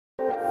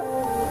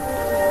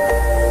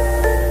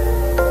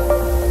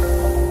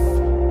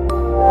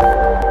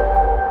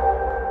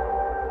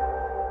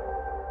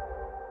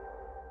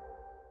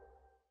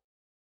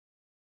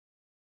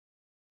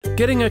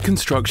Getting a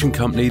construction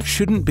company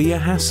shouldn't be a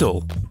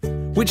hassle,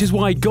 which is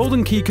why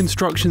Golden Key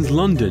Constructions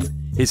London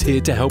is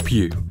here to help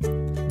you.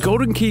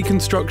 Golden Key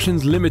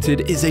Constructions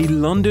Limited is a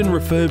London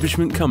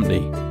refurbishment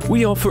company.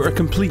 We offer a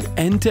complete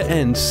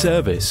end-to-end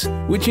service,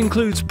 which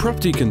includes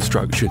property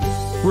construction,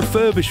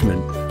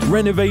 refurbishment,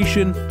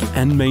 renovation,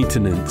 and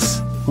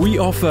maintenance. We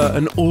offer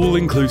an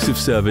all-inclusive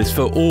service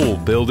for all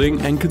building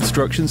and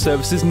construction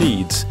services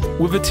needs,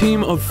 with a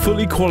team of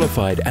fully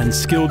qualified and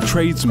skilled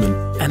tradesmen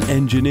and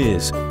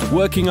engineers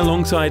working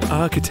alongside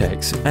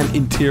architects and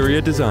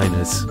interior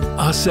designers.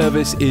 Our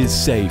service is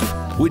safe,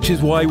 which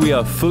is why we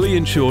are fully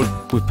insured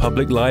with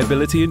public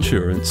liability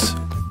insurance.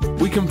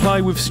 We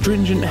comply with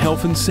stringent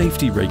health and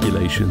safety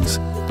regulations,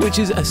 which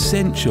is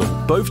essential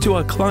both to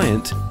our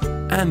client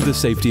and the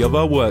safety of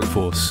our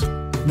workforce.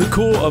 The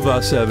core of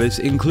our service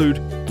include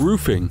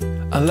roofing,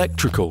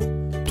 electrical,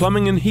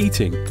 plumbing and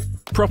heating,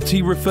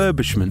 property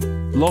refurbishment,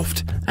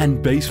 loft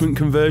and basement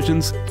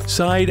conversions,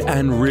 side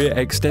and rear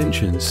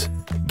extensions,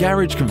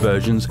 garage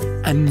conversions,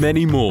 and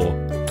many more.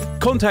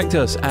 Contact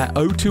us at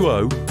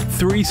 020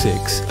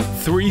 36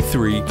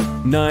 33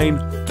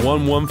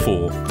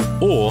 9114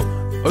 or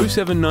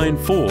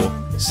 0794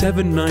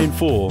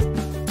 794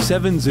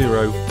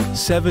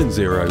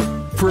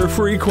 7070 for a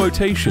free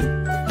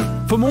quotation.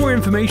 For more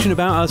information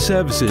about our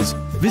services,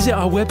 visit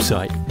our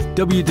website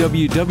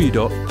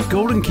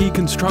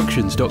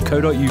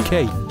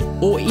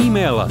www.goldenkeyconstructions.co.uk or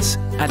email us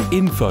at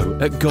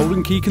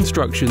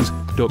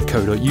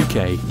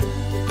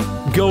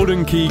info@goldenkeyconstructions.co.uk.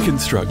 Golden Key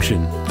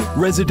Construction,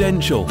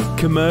 residential,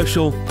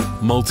 commercial,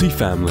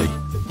 multifamily.